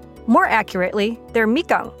 More accurately, they're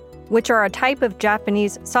mikan, which are a type of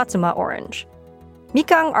Japanese satsuma orange.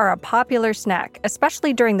 Mikan are a popular snack,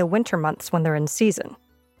 especially during the winter months when they're in season.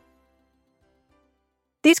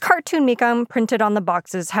 These cartoon mikan printed on the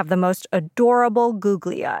boxes have the most adorable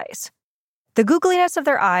googly eyes. The googliness of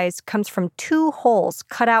their eyes comes from 2 holes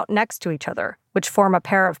cut out next to each other, which form a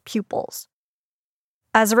pair of pupils.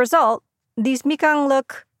 As a result, these mikan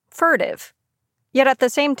look furtive. Yet at the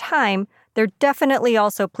same time, they're definitely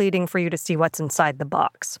also pleading for you to see what's inside the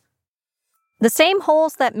box. The same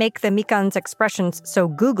holes that make the mikan's expressions so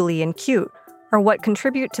googly and cute are what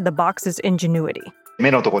contribute to the box's ingenuity. 目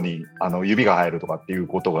のとこに指が入るとかっていう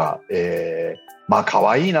ことが、可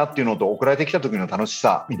愛いなっていうのと送られてきた時の楽し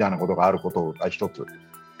さみたいなことがあることが一つ。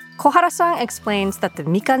Kohara-san explains that the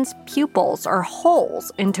mikan's pupils are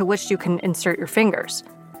holes into which you can insert your fingers.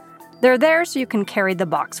 They're there so you can carry the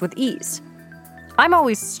box with ease. I'm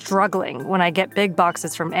always struggling when I get big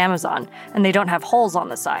boxes from Amazon and they don't have holes on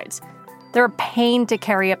the sides. They're a pain to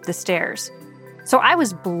carry up the stairs. So I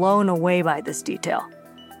was blown away by this detail.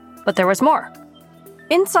 But there was more.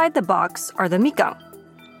 Inside the box are the mikan.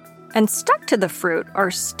 And stuck to the fruit are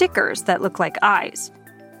stickers that look like eyes.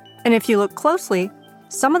 And if you look closely,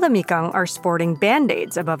 some of the mikan are sporting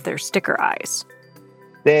band-aids above their sticker eyes.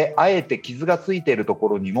 で、あえて傷がついているとこ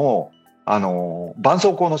ろにも、絆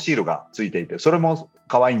創膏のシールがついていて、それも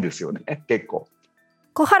可愛いんですよね、結構。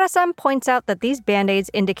Kohara-san points out that these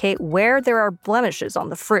band-aids indicate where there are blemishes on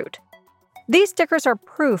the fruit. These stickers are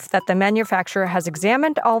proof that the manufacturer has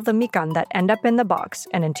examined all the mikan that end up in the box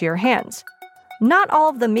and into your hands. Not all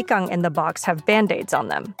of the mikan in the box have band-aids on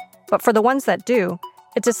them, but for the ones that do,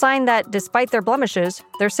 it's a sign that despite their blemishes,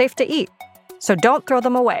 they're safe to eat. So don't throw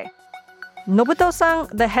them away. Nobuto-san,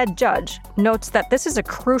 the head judge, notes that this is a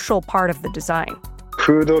crucial part of the design.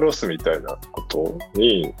 フードロスみたいなこと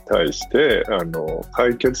に対して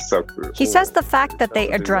解決策。 He says the fact that they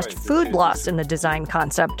addressed food loss in the design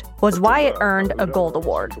concept was why it earned a gold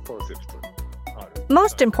award.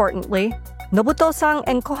 Most importantly, Nobuto-san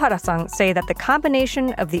and Kohara-san say that the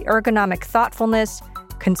combination of the ergonomic thoughtfulness,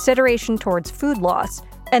 consideration towards food loss,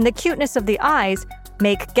 and the cuteness of the eyes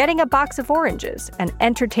make getting a box of oranges an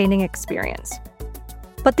entertaining experience.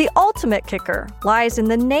 But the ultimate kicker lies in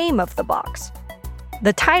the name of the box.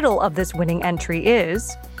 The title of this winning entry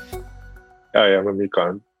is I am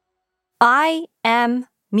Mikan. I am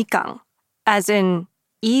Mikan, as in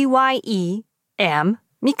EYEM,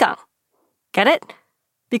 mikan. Get it?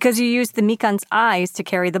 Because you use the mikan's eyes to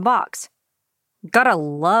carry the box. Gotta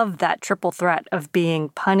love that triple threat of being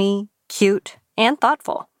punny, cute, and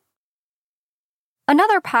thoughtful.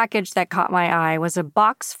 Another package that caught my eye was a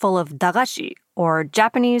box full of dagashi, or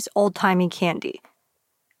Japanese old-timey candy.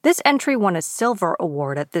 This entry won a silver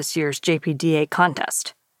award at this year's JPDA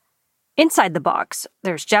contest. Inside the box,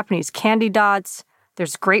 there's Japanese candy dots,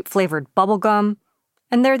 there's grape-flavored bubblegum,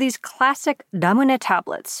 and there are these classic ramune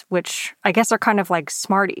tablets, which I guess are kind of like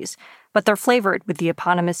Smarties, but they're flavored with the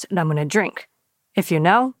eponymous ramune drink. If you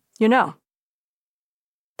know, you know.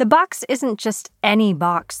 The box isn't just any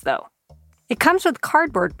box, though. It comes with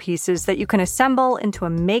cardboard pieces that you can assemble into a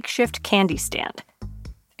makeshift candy stand.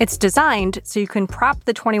 It's designed so you can prop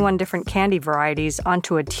the 21 different candy varieties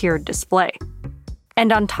onto a tiered display.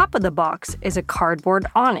 And on top of the box is a cardboard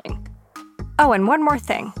awning. Oh, and one more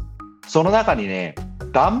thing. その中にね、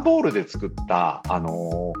段ボールで作った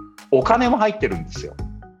お金も入ってるんですよ。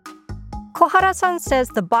Kohara-san says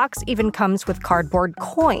the box even comes with cardboard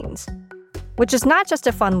coins, which is not just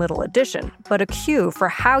a fun little addition, but a cue for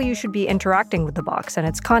how you should be interacting with the box and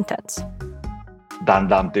its contents. だん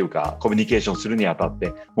だんというかコミュニケーションするにあたっ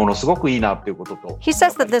てものすごくいいなっていうことと。He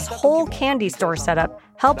says that this whole candy store setup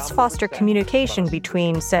helps foster communication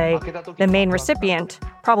between, say, the main recipient,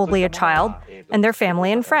 probably a child, and their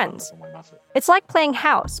family and friends. It's like playing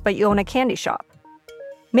house, but you own a candy shop.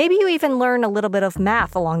 Maybe you even learn a little bit of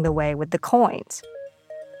math along the way with the coins.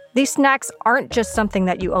 These snacks aren't just something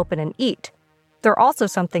that you open and eat. They're also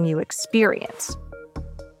something you experience.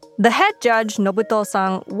 The head judge,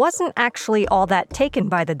 Nobuto-san, wasn't actually all that taken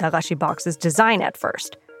by the dagashi box's design at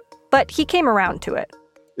first, but he came around to it.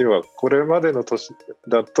 要はこれまでの年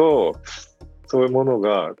だとそういうもの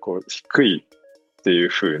がこう低いっていう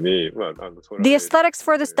ふうに、The aesthetics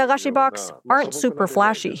for this dagashi box aren't super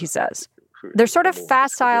flashy, he says. They're sort of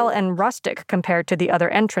facile and rustic compared to the other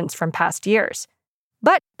entrants from past years.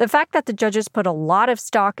 But the fact that the judges put a lot of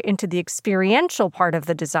stock into the experiential part of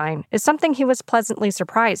the design is something he was pleasantly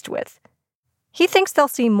surprised with. He thinks they'll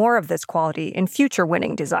see more of this quality in future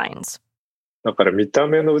winning designs. だから見た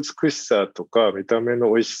目の美しさとか見た目の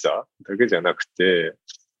美味しさだけじゃなくて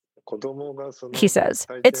He says,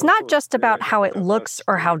 it's not just about how it looks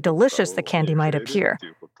or how delicious the candy might appear.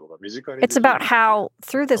 It's about how,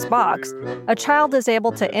 through this box, a child is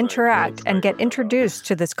able to interact and get introduced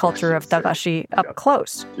to this culture of dagashi up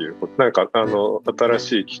close. なんか新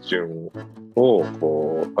しい基準を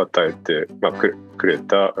こう与えて、くれ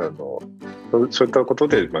たそういったこと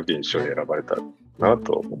で銀賞に選ばれたな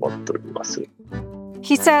と思っております。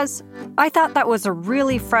He says, I thought that was a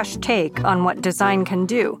really fresh take on what design can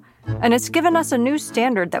do, and it's given us a new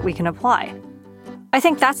standard that we can apply. I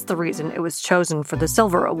think that's the reason it was chosen for the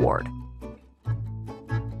Silver Award.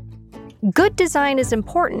 Good design is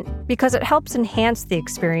important because it helps enhance the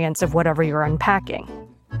experience of whatever you're unpacking.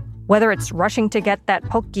 Whether it's rushing to get that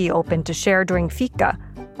Pocky open to share during fika,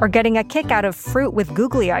 or getting a kick out of fruit with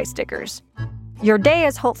googly eye stickers, your day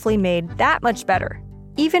is hopefully made that much better,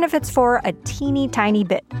 even if it's for a teeny tiny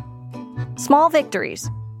bit. Small victories,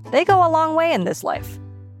 they go a long way in this life.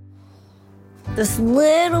 This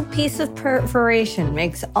little piece of perforation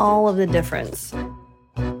makes all of the difference.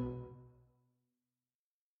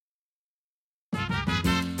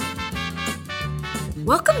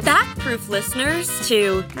 Welcome back, Proof listeners,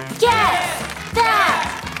 to Guess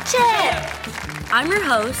That Chip! I'm your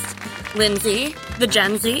host, Lindsay, the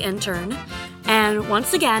Gen Z intern, and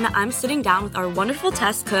once again, I'm sitting down with our wonderful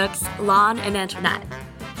test cooks, Lon and Antoinette.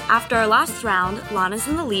 After our last round, Lon is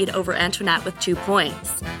in the lead over Antoinette with 2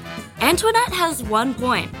 points. Antoinette has 1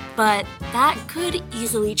 point, but that could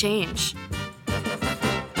easily change.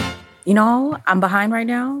 You know, I'm behind right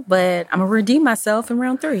now, but I'm going to redeem myself in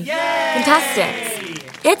round 3. Yay!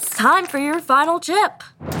 Contestants, it's time for your final chip.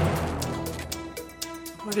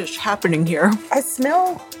 What is happening here? I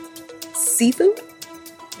smell seafood.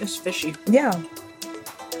 It's fishy. Yeah.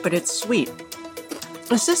 But it's sweet.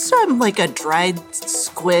 Is this like a dried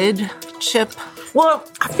squid chip? Well,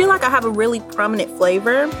 I feel like I have a really prominent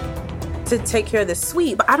flavor to take care of the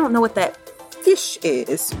sweet, but I don't know what that fish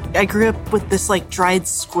is. I grew up with this like dried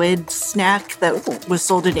squid snack that was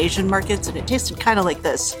sold in Asian markets, and it tasted kind of like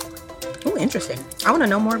this. Oh, interesting. I want to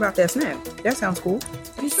know more about that snack. That sounds cool.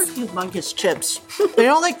 These are humongous chips. They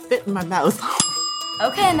don't like fit in my mouth.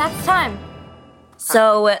 Okay, and that's time.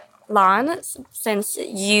 So, Lon, since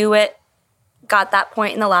you got that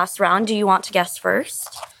point in the last round, do you want to guess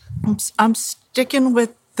first? I'm sticking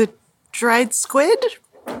with the dried squid.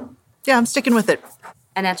 Yeah, I'm sticking with it.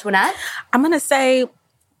 And Antoinette? I'm going to say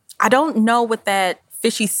I don't know what that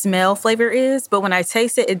fishy smell flavor is, but when I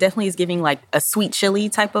taste it, it definitely is giving like a sweet chili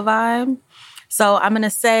type of vibe. So I'm going to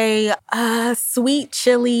say sweet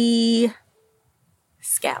chili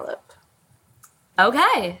scallop.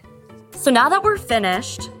 Okay. So now that we're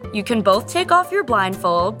finished, you can both take off your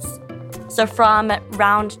blindfolds. So from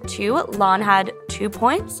round 2, Lon had 2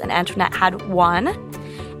 points and Antoinette had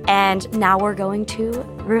 1. And now we're going to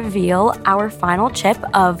reveal our final chip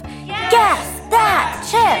of Guess That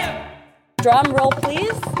Chip! Drum roll,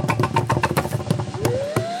 please.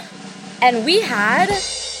 And we had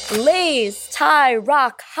Lay's Thai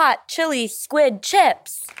Rock Hot Chili Squid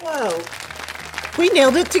Chips. Whoa. We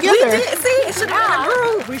nailed it together. We did. See, it should be in a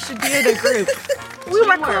group. We should be in a group. We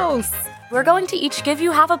were close. We're going to each give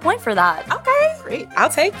you half a point for that. Okay. Great. I'll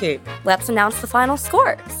take it. Let's announce the final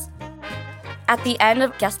scores. At the end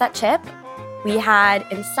of Guess That Chip, we had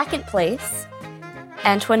in second place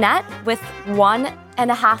Antoinette with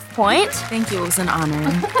 1.5 points. Thank you. It was an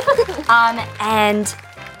honor. And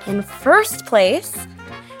in first place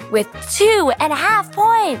with 2.5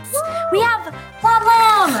 points, we have Lon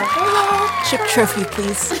Lam. Chip trophy,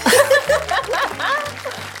 please.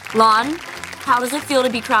 Lon, how does it feel to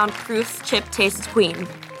be crowned Proof's Chip Taste Queen?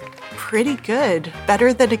 Pretty good.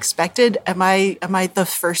 Better than expected. Am I the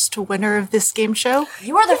first winner of this game show?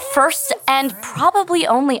 You are the first and probably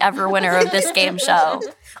only ever winner of this game show.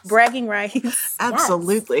 Bragging rights.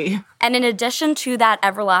 Absolutely. Yes. And in addition to that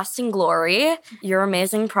everlasting glory, your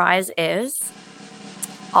amazing prize is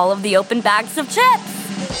all of the open bags of chips.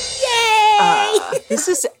 Yay! This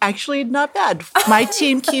is actually not bad. My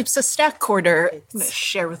team keeps a snack quarter. I'm going to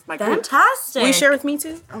share with my group. Fantastic. Will you share with me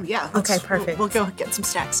too? Oh, yeah. Okay, perfect. We'll go get some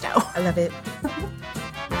snacks now. I love it.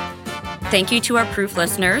 Thank you to our Proof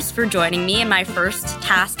listeners for joining me in my first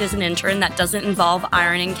task as an intern that doesn't involve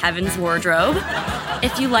ironing Kevin's wardrobe.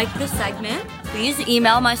 If you like this segment, please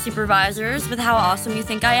email my supervisors with how awesome you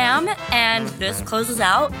think I am. And this closes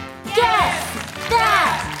out Guess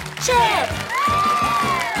That Chip!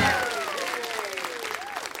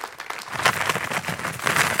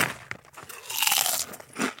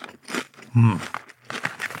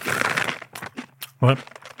 What?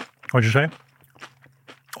 What'd you say?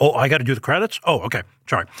 Oh, I got to do the credits? Oh, okay.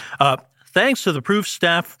 Sorry. Thanks to the Proof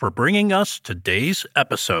staff for bringing us today's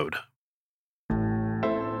episode.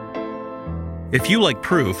 If you like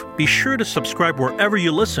Proof, be sure to subscribe wherever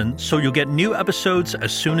you listen so you'll get new episodes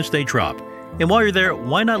as soon as they drop. And while you're there,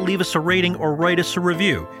 why not leave us a rating or write us a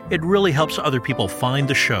review? It really helps other people find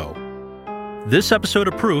the show. This episode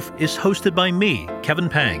of Proof is hosted by me, Kevin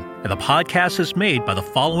Pang, and the podcast is made by the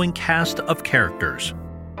following cast of characters.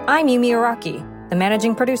 I'm Yumi Araki, the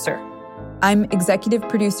managing producer. I'm executive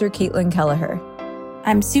producer Caitlin Kelleher.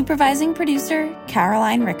 I'm supervising producer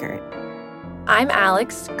Caroline Rickert. I'm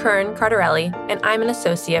Alex Kern Cardarelli, and I'm an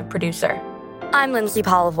associate producer. I'm Lindsay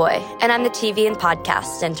Polavoy, and I'm the TV and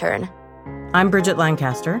podcast intern. I'm Bridget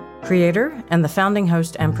Lancaster, creator and the founding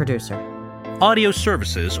host and producer. Audio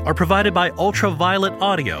services are provided by Ultraviolet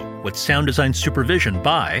Audio, with sound design supervision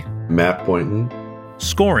by Matt Boynton.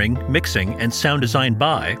 Scoring, mixing, and sound design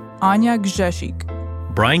by Anya Gzeshik.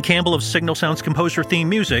 Brian Campbell of Signal Sounds composer theme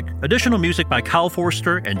music, additional music by Kyle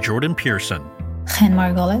Forster and Jordan Pearson. Jen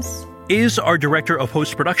Margolis is our director of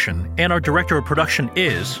post-production, and our director of production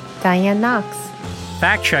is Diane Knox.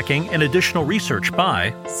 Fact-checking and additional research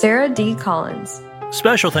by Sarah D. Collins.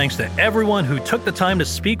 Special thanks to everyone who took the time to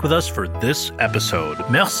speak with us for this episode.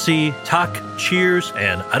 Merci, tak, cheers,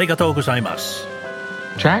 and arigatou gozaimasu.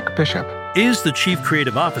 Jack Bishop is the Chief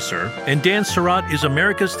Creative Officer, and Dan Surratt is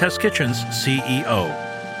America's Test Kitchen's CEO.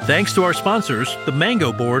 Thanks to our sponsors, the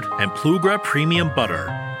Mango Board and Plugra Premium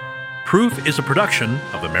Butter. Proof is a production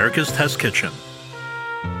of America's Test Kitchen.